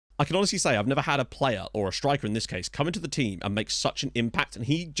I can honestly say I've never had a player, or a striker in this case, come into the team and make such an impact, and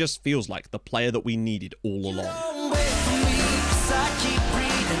he just feels like the player that we needed all along. Don't wait for me, 'cause I keep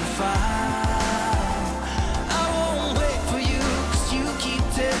breathing fire. I won't wait for you, 'cause you keep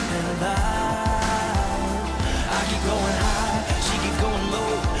telling lies. I keep going high, she keeps going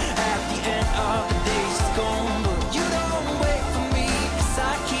low. At the end of the day, she's gone. But you don't wait for me, 'cause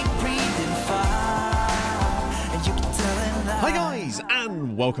I keep breathing fire. And you keep telling lies. Hi guys,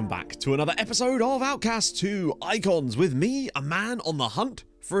 and welcome back to another episode of Outcasts 2 Icons with me, a man on the hunt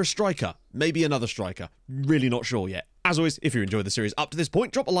for a striker. Maybe another striker. Really not sure yet. As always, if you enjoyed the series up to this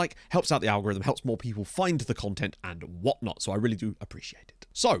point, drop a like, helps out the algorithm, helps more people find the content and whatnot, so I really do appreciate it.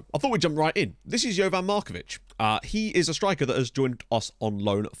 So, I thought we'd jump right in. This is Jovan Markovic. He is a striker that has joined us on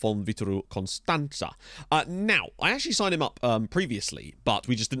loan from Vitoru Constanța. Now, I actually signed him up previously, but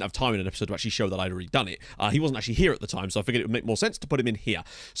we just didn't have time in an episode to actually show that I'd already done it. He wasn't actually here at the time, so I figured it would make more sense to put him in here.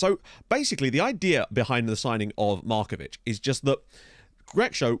 So, basically, the idea behind the signing of Markovic is just that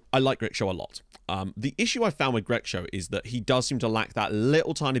Greksho, I like Greksho a lot. The issue I found with Greksho is that he does seem to lack that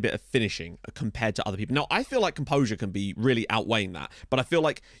little tiny bit of finishing compared to other people. Now, I feel like composure can be really outweighing that, but I feel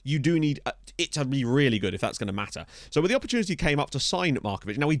like you do need it to be really good if that's going to matter. So when the opportunity came up to sign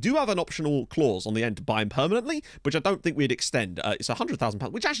Markovic, now we do have an optional clause on the end to buy him permanently, which I don't think we'd extend. It's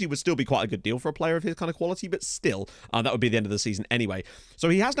 £100,000, which actually would still be quite a good deal for a player of his kind of quality, but still, that would be the end of the season anyway. So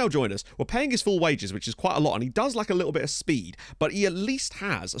he has now joined us. We're paying his full wages, which is quite a lot, and he does lack a little bit of speed, but he at least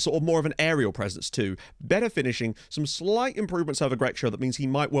has a sort of more of an aerial presence too, better finishing, some slight improvements over Greksho that means he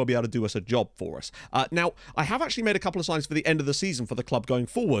might well be able to do us a job for us. Now, I have actually made a couple of signings for the end of the season for the club going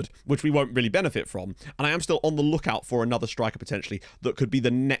forward, which we won't really benefit from, and I am still on the lookout for another striker potentially that could be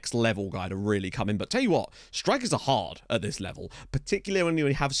the next level guy to really come in. But tell you what, strikers are hard at this level, particularly when you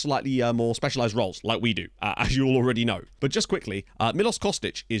have slightly more specialised roles like we do, as you all already know. But just quickly, Milos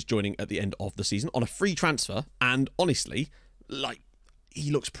Kostic is joining at the end of the season on a free transfer, and honestly, like, he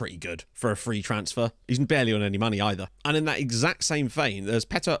looks pretty good for a free transfer. He's barely on any money either. And in that exact same vein, there's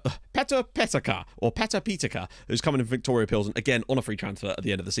Petr Petica, who's coming in Victoria Pilsen, again, on a free transfer at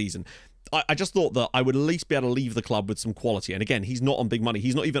the end of the season. I just thought that I would at least be able to leave the club with some quality. And again, he's not on big money.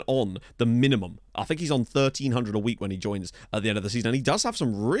 He's not even on the minimum. I think he's on $1,300 a week when he joins at the end of the season. And he does have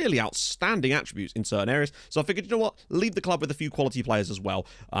some really outstanding attributes in certain areas. So I figured, you know what? Leave the club with a few quality players as well.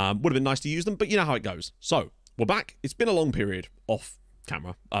 Would have been nice to use them, but you know how it goes. So, we're back. It's been a long period off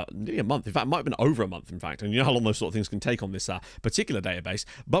camera, nearly a month. In fact, it might have been over a month, in fact, and you know how long those sort of things can take on this particular database,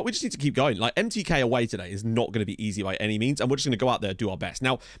 but we just need to keep going. Like, MTK away today is not going to be easy by any means, and we're just going to go out there and do our best.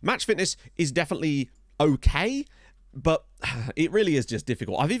 Now, match fitness is definitely okay, but it really is just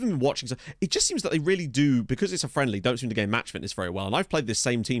difficult. I've even been watching, so it just seems that they really do, because it's a friendly, don't seem to gain match fitness very well. And I've played this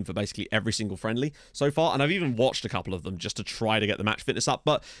same team for basically every single friendly so far, and I've even watched a couple of them just to try to get the match fitness up.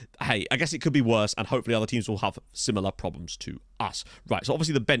 But hey, I guess it could be worse, and hopefully other teams will have similar problems to us. Right, so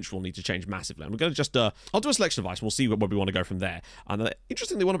obviously the bench will need to change massively. And we're going to just, I'll do a selection advice, and we'll see where we want to go from there. And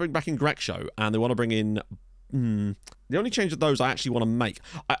interestingly, they want to bring back in Greksho, and they want to bring in the only change of those I actually want to make,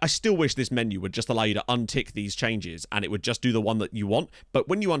 I still wish this menu would just allow you to untick these changes and it would just do the one that you want. But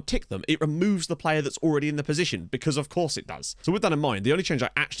when you untick them, it removes the player that's already in the position, because of course it does. So with that in mind, the only change I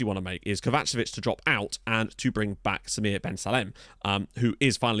actually want to make is Kovacevic to drop out and to bring back Samir Ben Salem, who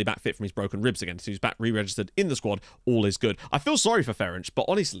is finally back fit from his broken ribs again. So he's back re-registered in the squad. All is good. I feel sorry for Ferenc, but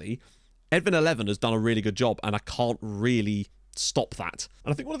honestly, Edvin 11 has done a really good job, and I can't really stop that.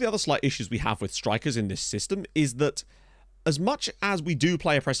 And I think one of the other slight issues we have with strikers in this system is that as much as we do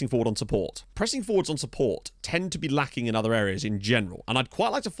play a pressing forward on support, pressing forwards on support tend to be lacking in other areas in general. And I'd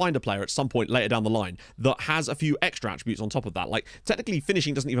quite like to find a player at some point later down the line that has a few extra attributes on top of that. Like, technically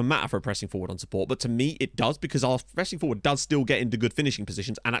finishing doesn't even matter for a pressing forward on support, but to me it does, because our pressing forward does still get into good finishing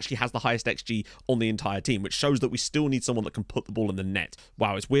positions and actually has the highest XG on the entire team, which shows that we still need someone that can put the ball in the net.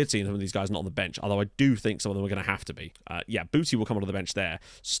 Wow, it's weird seeing some of these guys not on the bench, although I do think some of them are going to have to be. Yeah, Booty will come onto the bench there.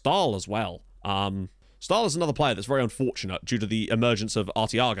 Stahl as well. Stahl is another player that's very unfortunate due to the emergence of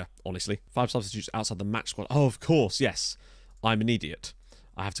Arteaga, honestly. 5 substitutes outside the match squad. Oh, of course, yes. I'm an idiot.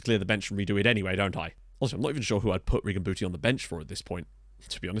 I have to clear the bench and redo it anyway, don't I? Also, I'm not even sure who I'd put Regan Booty on the bench for at this point.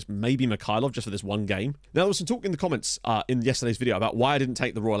 To be honest, maybe Mikhailov just for this one game. Now, there was some talk in the comments in yesterday's video about why I didn't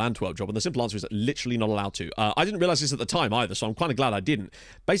take the Royal Antwerp job, and the simple answer is that literally not allowed to. I didn't realise this at the time either, so I'm kind of glad I didn't.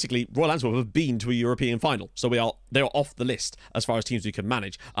 Basically, Royal Antwerp have been to a European final, so they are off the list as far as teams we can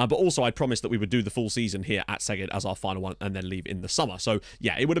manage. But also, I promised that we would do the full season here at Szeged as our final one, and then leave in the summer. So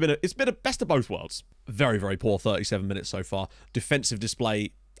yeah, it would have been it's been a best of both worlds. Very, very poor 37 minutes so far. Defensive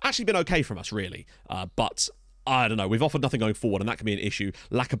display actually been okay from us, really, but I don't know. We've offered nothing going forward, and that can be an issue.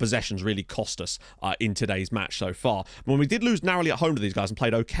 Lack of possessions really cost us in today's match so far. But when we did lose narrowly at home to these guys and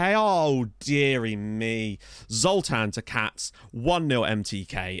played okay, oh, dearie me. Zoltan to Cats, 1-0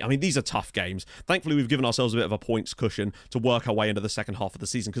 MTK. I mean, these are tough games. Thankfully, we've given ourselves a bit of a points cushion to work our way into the second half of the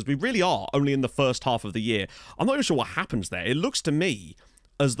season, because we really are only in the first half of the year. I'm not even sure what happens there. It looks to me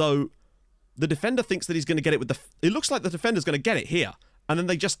as though the defender thinks that he's going to get it with the... It looks like the defender's going to get it here, and then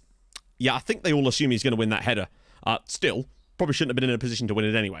they just... Yeah, I think they all assume he's going to win that header. Still, probably shouldn't have been in a position to win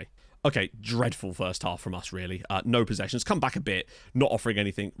it anyway. Okay, dreadful first half from us, really. No possessions. Come back a bit. Not offering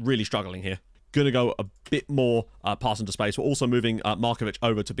anything. Really struggling here. Going to go a bit more pass into space. We're also moving Markovic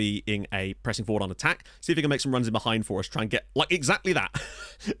over to being a pressing forward on attack. See if he can make some runs in behind for us. Try and get, like, exactly that.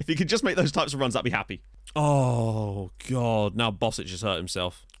 If he could just make those types of runs, I'd be happy. Oh, God. Now Bosic has hurt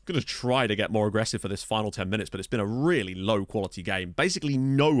himself. Going to try to get more aggressive for this final 10 minutes, but it's been a really low-quality game. Basically,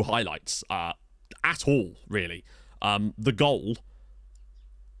 no highlights at all, really. The goal,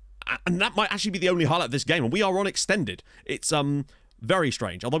 and that might actually be the only highlight of this game, and we are on extended. It's very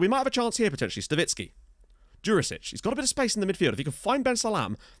strange, although we might have a chance here, potentially. Stavitsky. Juricic. He's got a bit of space in the midfield. If he can find Ben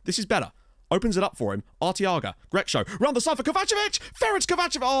Salam, this is better. Opens it up for him. Artiaga. Greksho. Round the side for Kovacevic. Ferenc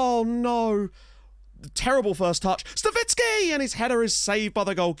Kovacevic. Oh, no. Terrible first touch. Stavitsky! And his header is saved by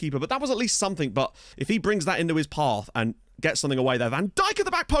the goalkeeper. But that was at least something. But if he brings that into his path and gets something away there, Van Dijk at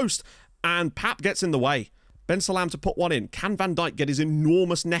the back post. And Pap gets in the way. Ben Salam to put one in. Can Van Dijk get his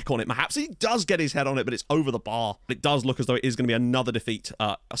enormous neck on it? Perhaps he does get his head on it, but it's over the bar. It does look as though it is going to be another defeat.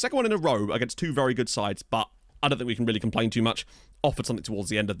 A second one in a row against two very good sides, but I don't think we can really complain too much. Offered something towards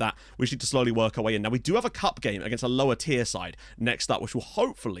the end of that. We just need to slowly work our way in. Now, we do have a cup game against a lower tier side next up, which will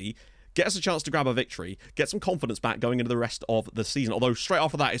hopefully get us a chance to grab a victory, get some confidence back going into the rest of the season. Although straight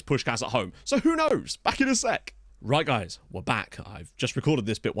after that is Pushkas at home. So who knows? Back in a sec. Right, guys, we're back. I've just recorded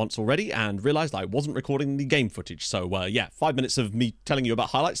this bit once already and realised I wasn't recording the game footage. So, yeah, 5 minutes of me telling you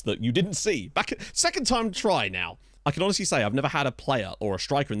about highlights that you didn't see. Back second time try now. I can honestly say I've never had a player, or a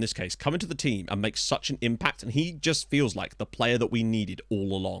striker in this case, come into the team and make such an impact, and he just feels like the player that we needed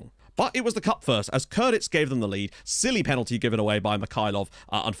all along. But it was the cup first, as Kurditz gave them the lead. Silly penalty given away by Mikhailov,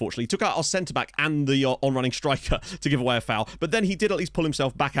 unfortunately. Took out our centre-back and the on-running striker to give away a foul. But then he did at least pull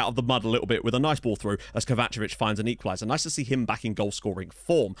himself back out of the mud a little bit with a nice ball through as Kovacevic finds an equaliser. Nice to see him back in goal-scoring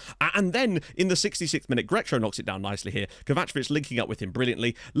form. And then in the 66th minute, Greksho knocks it down nicely here. Kovacevic linking up with him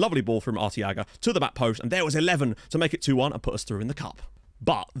brilliantly. Lovely ball from Artiaga to the back post. And there was 11 to make it 2-1 and put us through in the cup.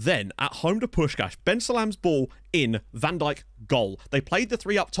 But then, at home to Pushkas, Ben Salam's ball in, Van Dijk goal. They played the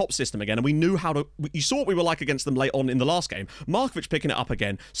 3 up top system again, and we knew how to... You saw what we were like against them late on in the last game. Markovic picking it up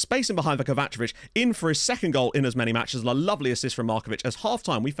again, spacing behind for Kovacevic, in for his second goal in as many matches, and a lovely assist from Markovic. As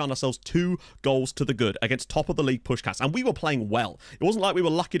half-time, we found ourselves 2 goals to the good against top-of-the-league Pushkas, and we were playing well. It wasn't like we were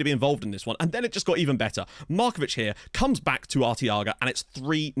lucky to be involved in this one, and then it just got even better. Markovic here comes back to Artiaga, and it's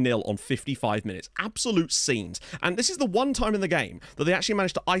 3-0 on 55 minutes. Absolute scenes. And this is the one time in the game that they actually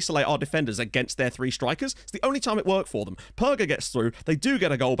managed to isolate our defenders against their 3 strikers. It's the only time it worked for them. Perga gets through. They do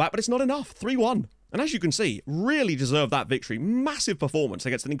get a goal back, but it's not enough. 3-1. And as you can see, really deserved that victory. Massive performance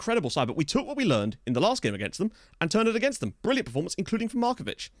against an incredible side, but we took what we learned in the last game against them and turned it against them. Brilliant performance, including from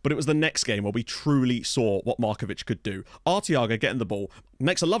Markovic. But it was the next game where we truly saw what Markovic could do. Artiaga getting the ball,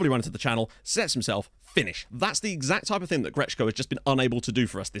 makes a lovely run into the channel, sets himself, finish. That's the exact type of thing that Grechko has just been unable to do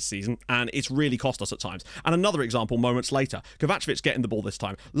for us this season, and it's really cost us at times. And another example moments later, Kovacevic getting the ball this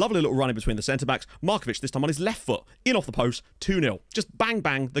time. Lovely little run in between the centre-backs. Markovic this time on his left foot, in off the post, 2-0. Just bang,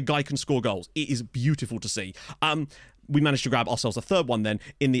 bang, the guy can score goals. It is beautiful to see. We managed to grab ourselves a third one then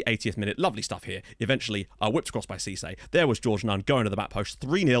in the 80th minute. Lovely stuff here. Eventually whipped across by Cisse. There was George Nunn going to the back post.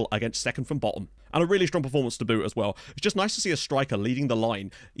 3-0 against second from bottom. And a really strong performance to boot as well. It's just nice to see a striker leading the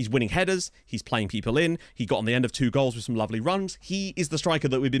line. He's winning headers. He's playing people in. He got on the end of 2 goals with some lovely runs. He is the striker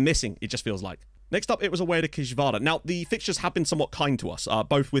that we've been missing, it just feels like. Next up, it was away to Kishvarda. Now, the fixtures have been somewhat kind to us,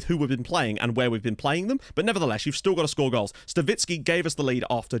 both with who we've been playing and where we've been playing them, but nevertheless, you've still got to score goals. Stavitsky gave us the lead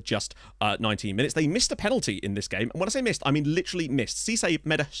after just 19 minutes. They missed a penalty in this game, and when I say missed, I mean literally missed. Cisse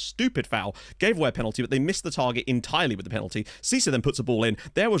made a stupid foul, gave away a penalty, but they missed the target entirely with the penalty. Cisse then puts a ball in.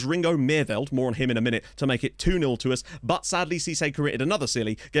 There was Ringo Meerveld, more on him in a minute, to make it 2-0 to us, but sadly, Cisse committed another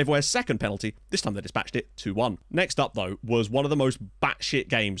silly, gave away a second penalty. This time they dispatched it 2-1. Next up, though, was one of the most batshit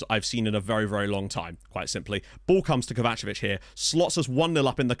games I've seen in a very, very long time, quite simply. Ball comes to Kovacevic here, slots us 1-0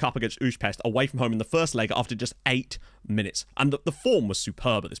 up in the cup against Outcasts, away from home in the first leg after just 8 minutes. And the form was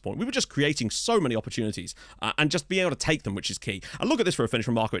superb at this point. We were just creating so many opportunities and just being able to take them, which is key. And look at this for a finish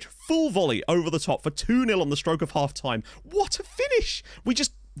from Markovic. Full volley over the top for 2-0 on the stroke of half-time. What a finish!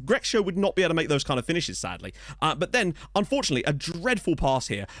 Greksho would not be able to make those kind of finishes, sadly. But then, unfortunately, a dreadful pass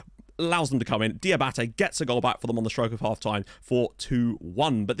here allows them to come in. Diabate gets a goal back for them on the stroke of half-time for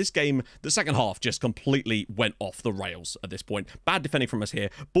 2-1. But this game, the second half, just completely went off the rails at this point. Bad defending from us here.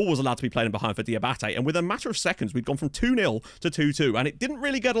 Ball was allowed to be played in behind for Diabate, and with a matter of seconds, we'd gone from 2-0 to 2-2, and it didn't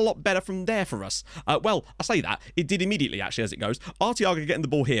really get a lot better from there for us. Well, I say that. It did immediately, actually, as it goes. Arteaga getting the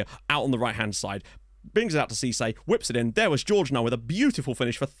ball here, out on the right-hand side. Brings it out to Cisse, whips it in. There was George now with a beautiful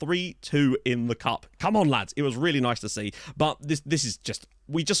finish for 3-2 in the cup. Come on, lads. It was really nice to see. But this is just...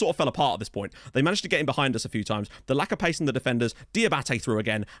 We just sort of fell apart at this point. They managed to get in behind us a few times. The lack of pace in the defenders. Diabate through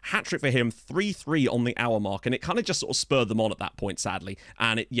again. Hat-trick for him. 3-3 on the hour mark. And it kind of just sort of spurred them on at that point, sadly.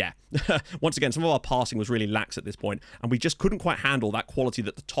 And yeah. Once again, some of our passing was really lax at this point. And we just couldn't quite handle that quality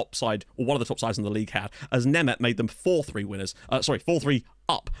that the top side, or one of the top sides in the league had, as Nemeth made them 4-3 winners. 4-3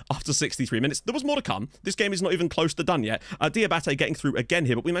 up after 63 minutes. There was more to come. This game is not even close to done yet. Diabate getting through again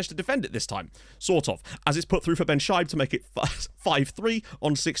here, but we managed to defend it this time. Sort of. As it's put through for Ben Scheib to make it 5-3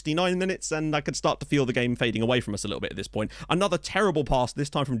 on 69 minutes, and I could start to feel the game fading away from us a little bit at this point. Another terrible pass,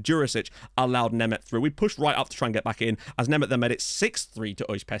 this time from Jurisic, allowed Nemeth through. We pushed right up to try and get back in, as Nemeth then made it 6-3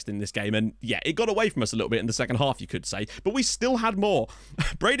 to Outcasts in this game, and yeah, it got away from us a little bit in the second half, you could say, but we still had more.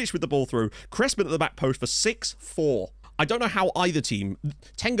 Bradish with the ball through, Crespin at the back post for 6-4. I don't know how either team...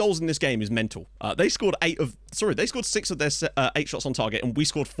 10 goals in this game is mental. They scored 6 of their 8 shots on target, and we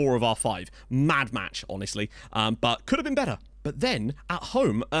scored 4 of our 5. Mad match, honestly. But could have been better. But then, at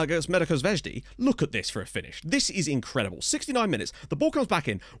home against Medicos Vejdi, look at this for a finish. This is incredible. 69 minutes. The ball comes back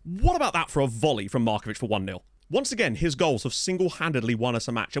in. What about that for a volley from Markovic for 1-0? Once again, his goals have single-handedly won us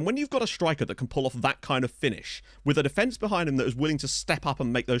a match, and when you've got a striker that can pull off that kind of finish, with a defence behind him that is willing to step up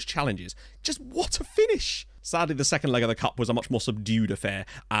and make those challenges, just what a finish! Sadly, the second leg of the cup was a much more subdued affair,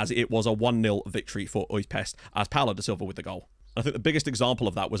 as it was a 1-0 victory for Outcasts, as Paulo da Silva with the goal. I think the biggest example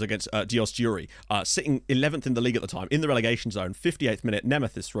of that was against Dios Juri, sitting 11th in the league at the time, in the relegation zone, 58th minute,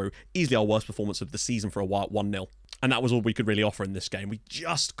 Nemeth is through, easily our worst performance of the season for a while, 1-0. And that was all we could really offer in this game. We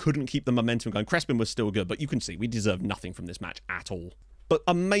just couldn't keep the momentum going. Crespin was still good, but you can see we deserved nothing from this match at all. But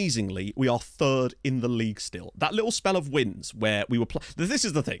amazingly, we are 3rd in the league still. That little spell of wins where we were... This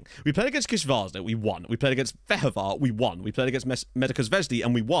is the thing. We played against Kishvarsda, we won. We played against Fehervar, we won. We played against Medicos Vejdi,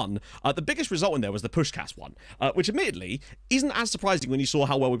 and we won. The biggest result in there was the Pushkas one, which admittedly isn't as surprising when you saw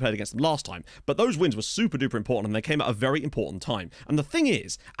how well we played against them last time. But those wins were super duper important, and they came at a very important time. And the thing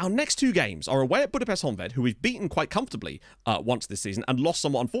is, our next 2 games are away at Budapest Honved, who we've beaten quite comfortably once this season, and lost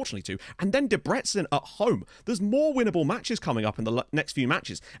somewhat unfortunately to, and then Debrecen at home. There's more winnable matches coming up in the next few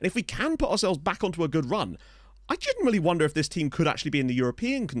matches, and if we can put ourselves back onto a good run, I genuinely wonder if this team could actually be in the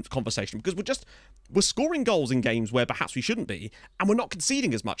European conversation, because we're scoring goals in games where perhaps we shouldn't be, and we're not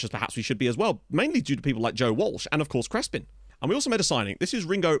conceding as much as perhaps we should be as well, mainly due to people like Joe Walsh and of course Crespin. And we also made a signing. This is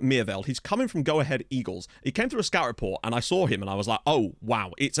Ringo Meerveld. He's coming from Go Ahead Eagles. He came through a scout report, and I saw him and I was like, oh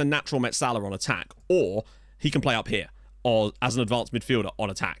wow, it's a natural Metsala on attack, or he can play up here or as an advanced midfielder on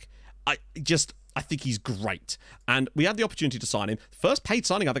attack. I think he's great. And we had the opportunity to sign him. First paid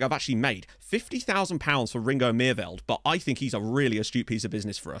signing I think I've actually made. £50,000 for Ringo Meerveld, but I think he's a really astute piece of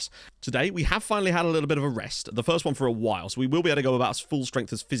business for us. Today, we have finally had a little bit of a rest. The first one for a while, so we will be able to go about as full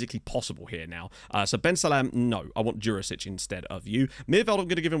strength as physically possible here now. So Ben Salem, no. I want Jurisic instead of you. Meerveld, I'm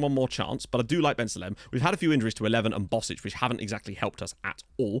going to give him one more chance, but I do like Ben Salem. We've had a few injuries to 11 and Bosic, which haven't exactly helped us at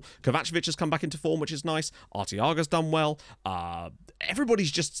all. Kovacevic has come back into form, which is nice. Arteaga's done well.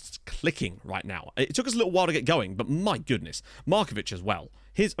 Everybody's just clicking right now. It took us a little while to get going, but my goodness. Markovic as well.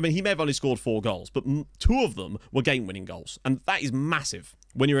 He may have only scored 4 goals, but 2 of them were game-winning goals. And that is massive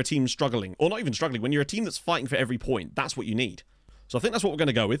when you're a team struggling, or not even struggling, when you're a team that's fighting for every point. That's what you need. So I think that's what we're going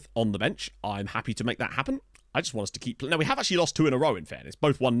to go with on the bench. I'm happy to make that happen. I just want us to keep... Now, we have actually lost 2 in a row, in fairness,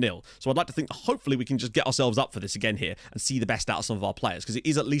 both 1-0. So I'd like to think that hopefully we can just get ourselves up for this again here and see the best out of some of our players, because it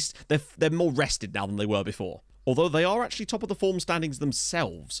is at least... They're more rested now than they were before. Although they are actually top of the form standings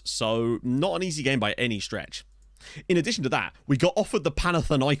themselves, so not an easy game by any stretch. In addition to that, we got offered the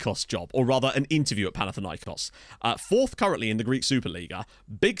Panathinaikos job, or rather an interview at Panathinaikos. 4th currently in the Greek Superliga.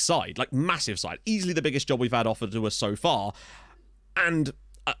 Big side, like massive side. Easily the biggest job we've had offered to us so far. And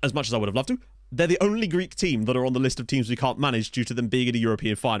as much as I would have loved to, they're the only Greek team that are on the list of teams we can't manage due to them being in a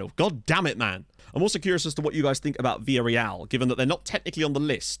European final. God damn it, man. I'm also curious as to what you guys think about Villarreal, given that they're not technically on the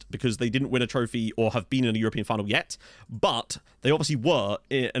list because they didn't win a trophy or have been in a European final yet, but they obviously were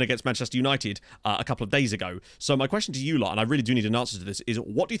against Manchester United a couple of days ago. So my question to you lot, and I really do need an answer to this, is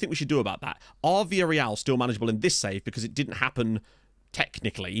what do you think we should do about that? Are Villarreal still manageable in this save because it didn't happen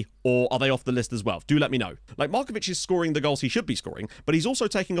technically, or are they off the list as well? Do let me know. Like, Markovic is scoring the goals he should be scoring, but he's also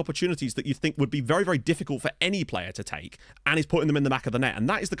taking opportunities that you think would be very, very difficult for any player to take, and he's putting them in the back of the net, and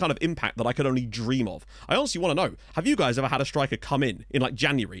that is the kind of impact that I could only dream of. I honestly want to know, have you guys ever had a striker come in like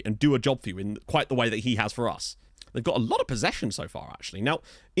January and do a job for you in quite the way that he has for us? They've got a lot of possession so far, actually. Now,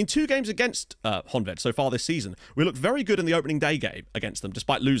 in 2 games against Honved so far this season, we looked very good in the opening day game against them,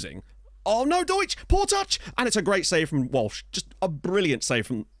 despite losing. Oh no, Deutsch! Poor touch! And it's a great save from Walsh. Just a brilliant save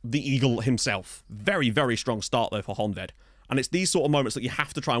from the Eagle himself. Very, very strong start, though, for Honved. And it's these sort of moments that you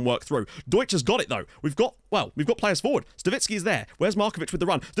have to try and work through. Deutsch has got it, though. We've got players forward. Stavitsky is there. Where's Markovic with the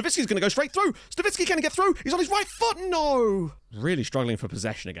run? Stavitsky's going to go straight through. Stavitsky can get through. He's on his right foot. No! Really struggling for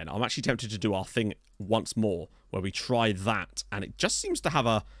possession again. I'm actually tempted to do our thing once more, where we try that. And it just seems to have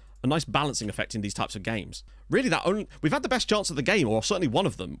a nice balancing effect in these types of games. Really, we've had the best chance of the game, or certainly one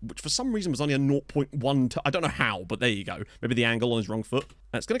of them, which for some reason was only a 0.1. I don't know how, but there you go. Maybe the angle on his wrong foot.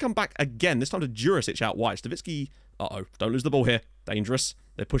 And it's going to come back again, this time to Jurisic out wide. Stavitsky, don't lose the ball here. Dangerous.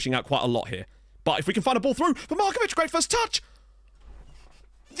 They're pushing out quite a lot here. But if we can find a ball through for Markovic, great first touch!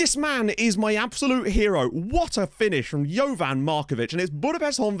 This man is my absolute hero. What a finish from Jovan Markovic. And it's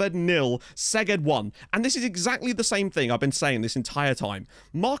Budapest Honved 0, Szeged 1. And this is exactly the same thing I've been saying this entire time.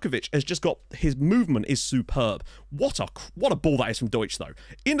 Markovic has just got, his movement is superb. What a ball that is from Deutsch, though.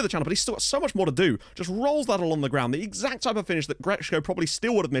 Into the channel, but he's still got so much more to do. Just rolls that along the ground. The exact type of finish that Grechko probably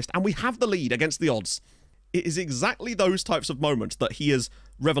still would have missed. And we have the lead against the odds. It is exactly those types of moments that he has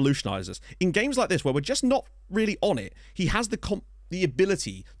revolutionized us. In games like this, where we're just not really on it, he has the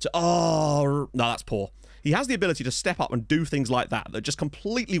ability to... Oh, no, that's poor. He has the ability to step up and do things like that just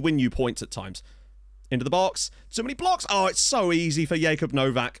completely win you points at times. Into the box. Too many blocks. Oh, it's so easy for Jakub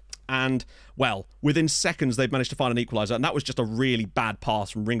Novak. And, well, within seconds, they've managed to find an equaliser. And that was just a really bad pass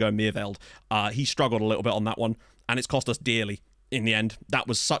from Ringo Meerveld. He struggled a little bit on that one. And it's cost us dearly in the end. That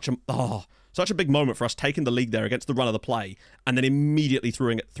was such a big moment for us, taking the lead there against the run of the play and then immediately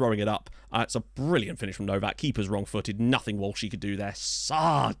throwing it up. It's a brilliant finish from Novak. Keeper's wrong-footed. Nothing Walsh could do there.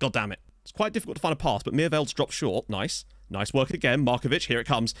 God damn it. It's quite difficult to find a pass, but Meerveld's dropped short. Nice. Nice work again. Markovic, here it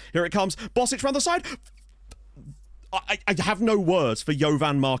comes. Here it comes. Bosic round the side. I have no words for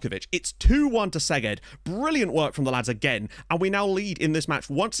Jovan Markovic. It's 2-1 to Szeged. Brilliant work from the lads again. And we now lead in this match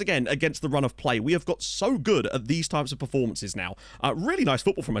once again against the run of play. We have got so good at these types of performances now. Really nice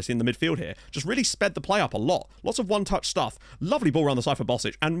football from us in the midfield here. Just really sped the play up a lot. Lots of one-touch stuff. Lovely ball around the side for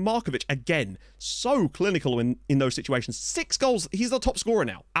Bosic. And Markovic, again, so clinical in those situations. 6 goals. He's the top scorer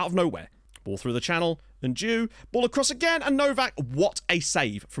now, out of nowhere. Ball through the channel, and Jew. Ball across again, and Novak. What a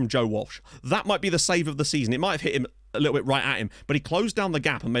save from Joe Walsh. That might be the save of the season. It might have hit him a little bit right at him, but he closed down the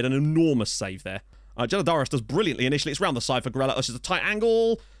gap and made an enormous save there. Geladaris does brilliantly initially. It's round the side for Grella. This is a tight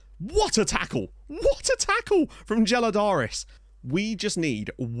angle. What a tackle. What a tackle from Geladaris. We just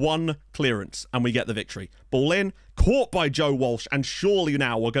need one clearance and we get the victory. Ball in, caught by Joe Walsh, and surely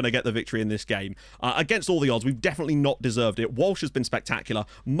now we're going to get the victory in this game. Against all the odds, we've definitely not deserved it. Walsh has been spectacular.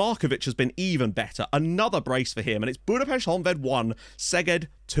 Markovic has been even better. Another brace for him, and it's Budapest Honved 1, Szeged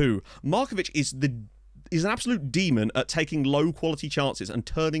 2. Markovic is an absolute demon at taking low-quality chances and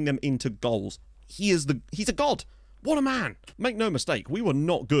turning them into goals. He's a god. What a man. Make no mistake, we were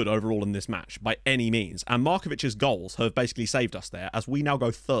not good overall in this match by any means, and Markovic's goals have basically saved us there as we now go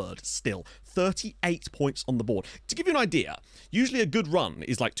third still. 38 points on the board. To give you an idea, usually a good run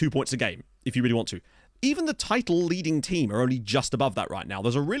is like 2 points a game, if you really want to. Even the title-leading team are only just above that right now.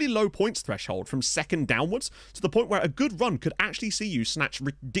 There's a really low points threshold from second downwards, to the point where a good run could actually see you snatch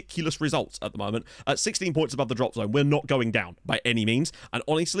ridiculous results at the moment. At 16 points above the drop zone, we're not going down by any means. And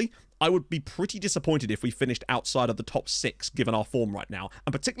honestly, I would be pretty disappointed if we finished outside of the top 6, given our form right now.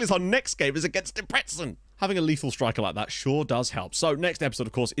 And particularly as our next game is against Debrecen. Having a lethal striker like that sure does help. So next episode,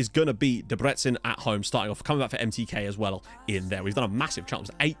 of course, is going to be Debrecen at home, starting off, coming back for MTK as well in there. We've done a massive chunk.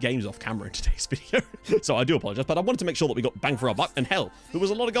 There's 8 games off camera in today's video. So I do apologise, but I wanted to make sure that we got bang for our buck. And hell, there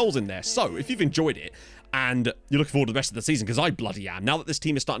was a lot of goals in there. So if you've enjoyed it and you're looking forward to the rest of the season, because I bloody am, now that this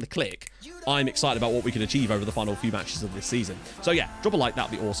team is starting to click, I'm excited about what we can achieve over the final few matches of this season. So yeah, drop a like,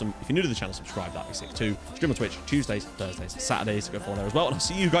 that'd be awesome. If you're new to the channel, subscribe, that'd be sick too. Stream on Twitch Tuesdays, Thursdays, Saturdays, go follow there as well. And I'll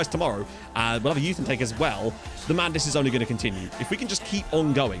see you guys tomorrow. We'll have a youth intake as well. The madness is only going to continue. If we can just keep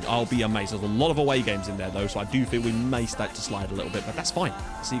on going, I'll be amazed. There's a lot of away games in there though, so I do feel we may start to slide a little bit, but that's fine.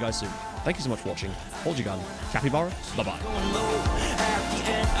 I'll see you guys soon. Thank you so much for watching. Hold your gun. Capybara. Bye-bye.